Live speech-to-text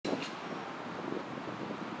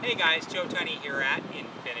Hey guys, Joe Tunney here at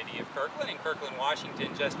Infiniti of Kirkland in Kirkland, Washington,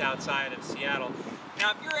 just outside of Seattle.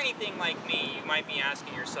 Now, if you're anything like me, you might be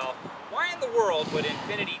asking yourself, why in the world would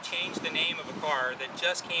Infiniti change the name of a car that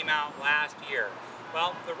just came out last year?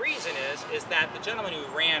 Well, the reason is that the gentleman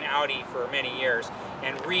who ran Audi for many years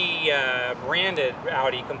and rebranded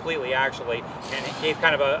Audi completely, actually, and gave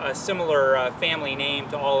kind of a similar family name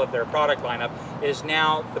to all of their product lineup, is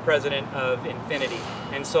now the president of Infiniti.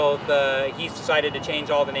 And so he's decided to change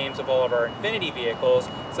all the names of all of our Infiniti vehicles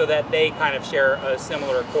so that they kind of share a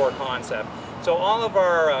similar core concept. So all of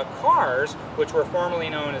our cars, which were formerly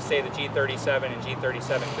known as, say, the G37 and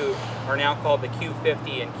G37 Coupe, are now called the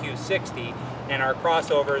Q50 and Q60, and our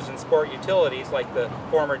crossovers and sport utilities, like the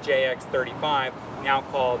former JX35, now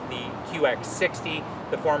called the QX60,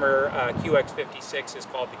 the former QX56 is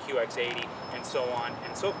called the QX80, and so on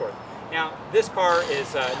and so forth. Now, this car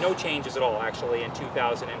is no changes at all, actually, in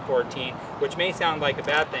 2014, which may sound like a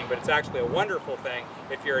bad thing, but it's actually a wonderful thing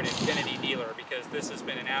if you're an Infiniti dealer, because this has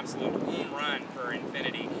been an absolute home run for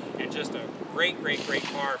Infiniti, and just a great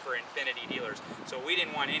car for Infiniti dealers. So we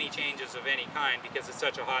didn't want any changes of any kind because it's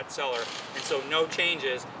such a hot seller, and so no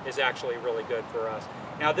changes is actually really good for us.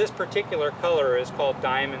 Now, this particular color is called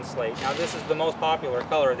Diamond Slate. Now, this is the most popular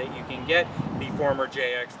color that you can get the former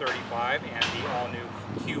JX35 and the all-new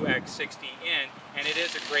QX60 in, and it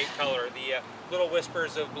is a great color. The little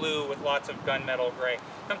whispers of blue with lots of gunmetal gray.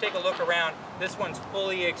 Come take a look around. This one's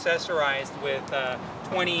fully accessorized with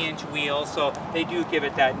 20-inch wheels, so they do give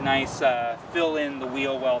it that nice fill in the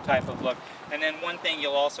wheel well type of look. And then one thing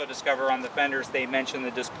you'll also discover on the fenders, they mention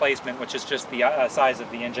the displacement, which is just the size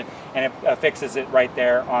of the engine, and it fixes it right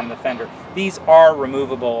there on the fender. These are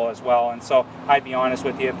removable as well, and so I'd be honest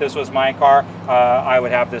with you, if this was my car, I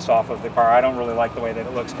would have this off of the car. I don't really like the way that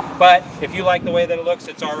it looks. But if you like the way that it looks,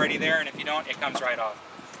 it's already there, and if you don't, it comes right off.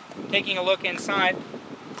 Taking a look inside,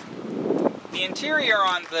 the interior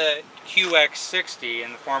on the QX60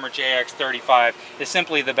 and the former JX35 is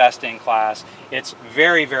simply the best in class. It's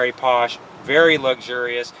very posh, very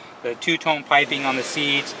luxurious. The two-tone piping on the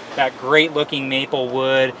seats, that great looking maple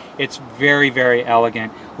wood, it's very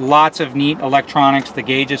elegant. Lots of neat electronics, the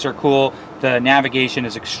gauges are cool, the navigation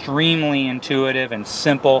is extremely intuitive and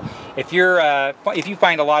simple. If you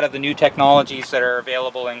find a lot of the new technologies that are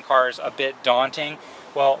available in cars a bit daunting,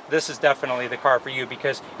 well, this is definitely the car for you,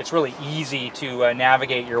 because it's really easy to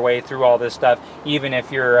navigate your way through all this stuff, even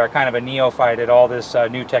if you're kind of a neophyte at all this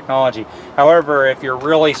new technology. However, if you're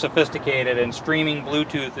really sophisticated and streaming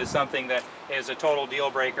Bluetooth is something that is a total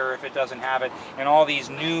deal breaker if it doesn't have it, and all these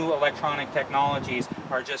new electronic technologies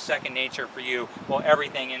are just second nature for you, well,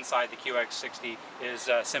 everything inside the QX60 is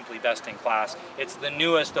simply best in class. It's the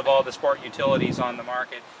newest of all the sport utilities on the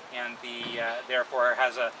market, and therefore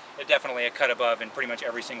has definitely a cut above in pretty much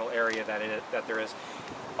every single area that there is.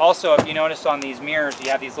 Also, if you notice on these mirrors, you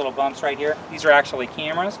have these little bumps right here. These are actually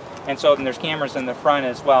cameras, and so then there's cameras in the front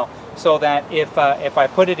as well, so that if I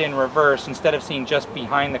put it in reverse, instead of seeing just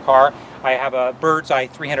behind the car, I have a bird's eye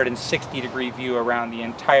 360-degree view around the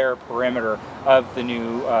entire perimeter of the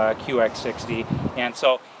new QX60. And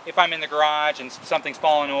so if I'm in the garage and something's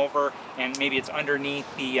fallen over and maybe it's underneath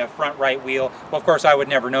the front right wheel, well, of course I would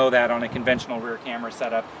never know that on a conventional rear camera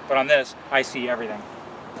setup, but on this I see everything.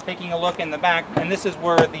 Taking a look in the back, and this is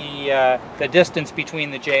where the distance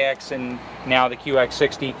between the JX and now the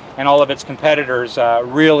QX60 and all of its competitors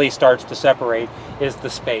really starts to separate, is the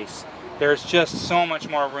space. There's just so much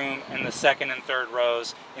more room in the second and third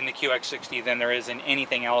rows in the QX60 than there is in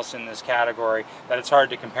anything else in this category, that it's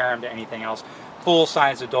hard to compare them to anything else.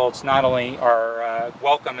 Full-size adults not only are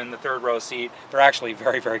welcome in the third row seat, they're actually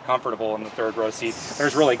very comfortable in the third row seat.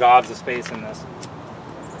 There's really gobs of space in this.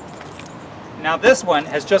 Now, this one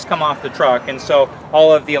has just come off the truck, and so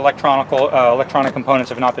all of the electronic components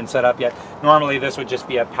have not been set up yet. Normally this would just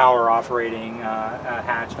be a power operating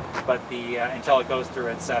hatch, but until it goes through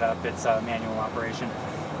its setup, it's a manual operation.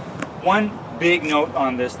 One big note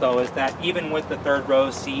on this, though, is that even with the third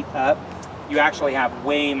row seat up, you actually have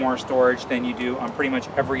way more storage than you do on pretty much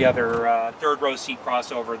every other third row seat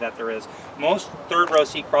crossover that there is. Most third row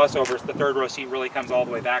seat crossovers, the third row seat really comes all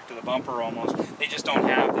the way back to the bumper almost. They just don't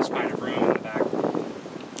have this kind of room in the back.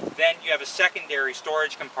 Then you have a secondary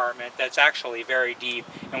storage compartment that's actually very deep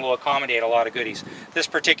and will accommodate a lot of goodies. This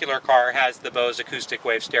particular car has the Bose acoustic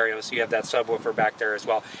wave stereo, so you have that subwoofer back there as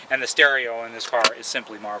well. And the stereo in this car is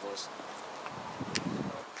simply marvelous.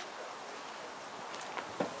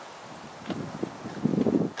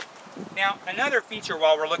 Now, another feature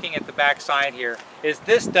while we're looking at the back side here is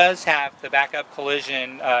this does have the backup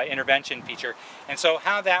collision intervention feature. And so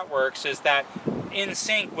how that works is that in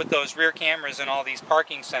sync with those rear cameras and all these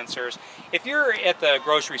parking sensors. If you're at the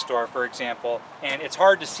grocery store, for example, and it's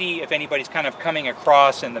hard to see if anybody's kind of coming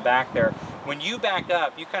across in the back there, when you back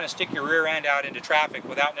up, you kind of stick your rear end out into traffic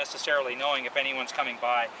without necessarily knowing if anyone's coming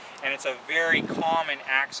by. And it's a very common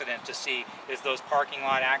accident to see, is those parking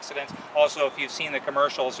lot accidents. Also, if you've seen the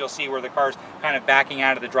commercials, you'll see where the car's kind of backing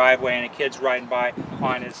out of the driveway and a kid's riding by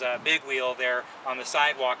on his big wheel there on the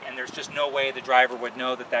sidewalk, and there's just no way the driver would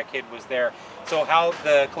know that that kid was there. So how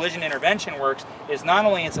the collision intervention works is not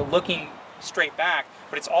only is it looking straight back,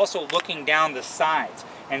 but it's also looking down the sides.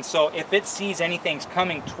 And so if it sees anything's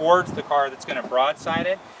coming towards the car that's going to broadside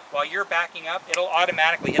it, while you're backing up, it'll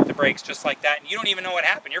automatically hit the brakes just like that. And you don't even know what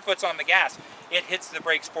happened. Your foot's on the gas. It hits the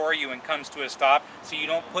brakes for you and comes to a stop, so you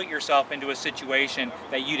don't put yourself into a situation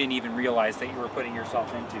that you didn't even realize that you were putting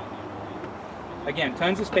yourself into. Again,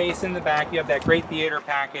 tons of space in the back. You have that great theater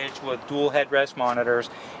package with dual headrest monitors.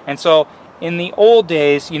 And so in the old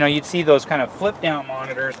days, you know, you'd see those kind of flip down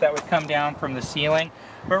monitors that would come down from the ceiling.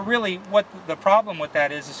 But really, what the problem with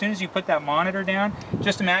that is, as soon as you put that monitor down,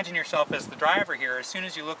 just imagine yourself as the driver here. As soon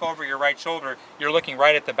as you look over your right shoulder, you're looking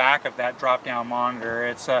right at the back of that drop-down monitor.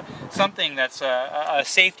 It's something that's a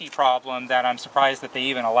safety problem that I'm surprised that they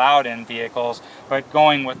even allowed in vehicles. But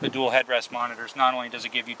going with the dual headrest monitors, not only does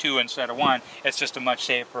it give you two instead of one, it's just a much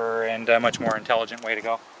safer and much more intelligent way to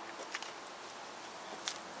go.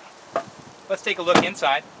 Let's take a look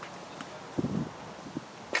inside.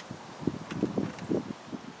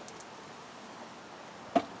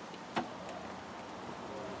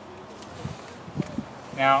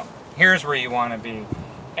 Now, here's where you want to be.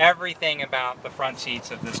 Everything about the front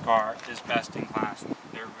seats of this car is best in class.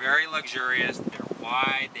 They're very luxurious, they're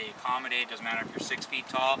wide, they accommodate, doesn't matter if you're 6 feet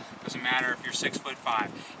tall, doesn't matter if you're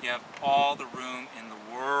 6'5". You have all the room in the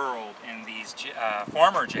world in these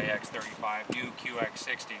former JX35, new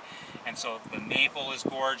QX60. And so the maple is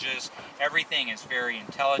gorgeous, everything is very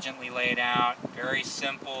intelligently laid out, very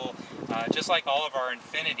simple, just like all of our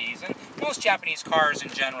Infinitis, and most Japanese cars in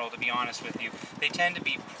general, to be honest with you. They tend to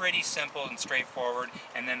be pretty simple and straightforward,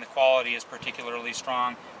 and then the quality is particularly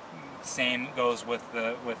strong. Same goes with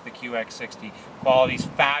the QX60. Quality's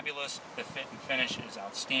fabulous, the fit and finish is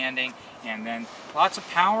outstanding, and then lots of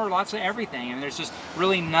power, lots of everything, and there's just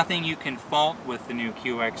really nothing you can fault with the new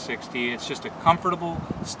QX60. It's just a comfortable,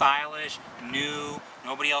 stylish, new,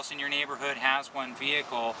 nobody else in your neighborhood has one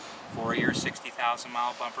vehicle. 4-year,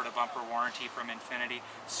 60,000-mile bumper-to-bumper warranty from Infiniti,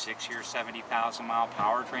 6-year, 70,000-mile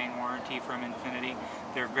powertrain warranty from Infiniti.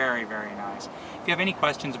 They're very, very nice. If you have any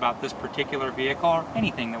questions about this particular vehicle or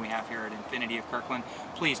anything that we have here at Infiniti of Kirkland,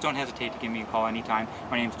 please don't hesitate to give me a call anytime.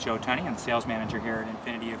 My name is Joe Tunney. I'm the sales manager here at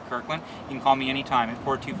Infiniti of Kirkland. You can call me anytime at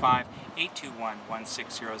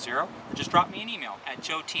 425-821-1600 or just drop me an email at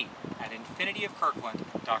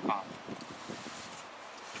joet@infinitiofkirkland.com.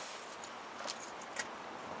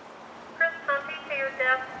 Chris, to your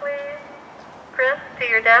desk, please. Chris, to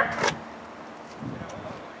your desk.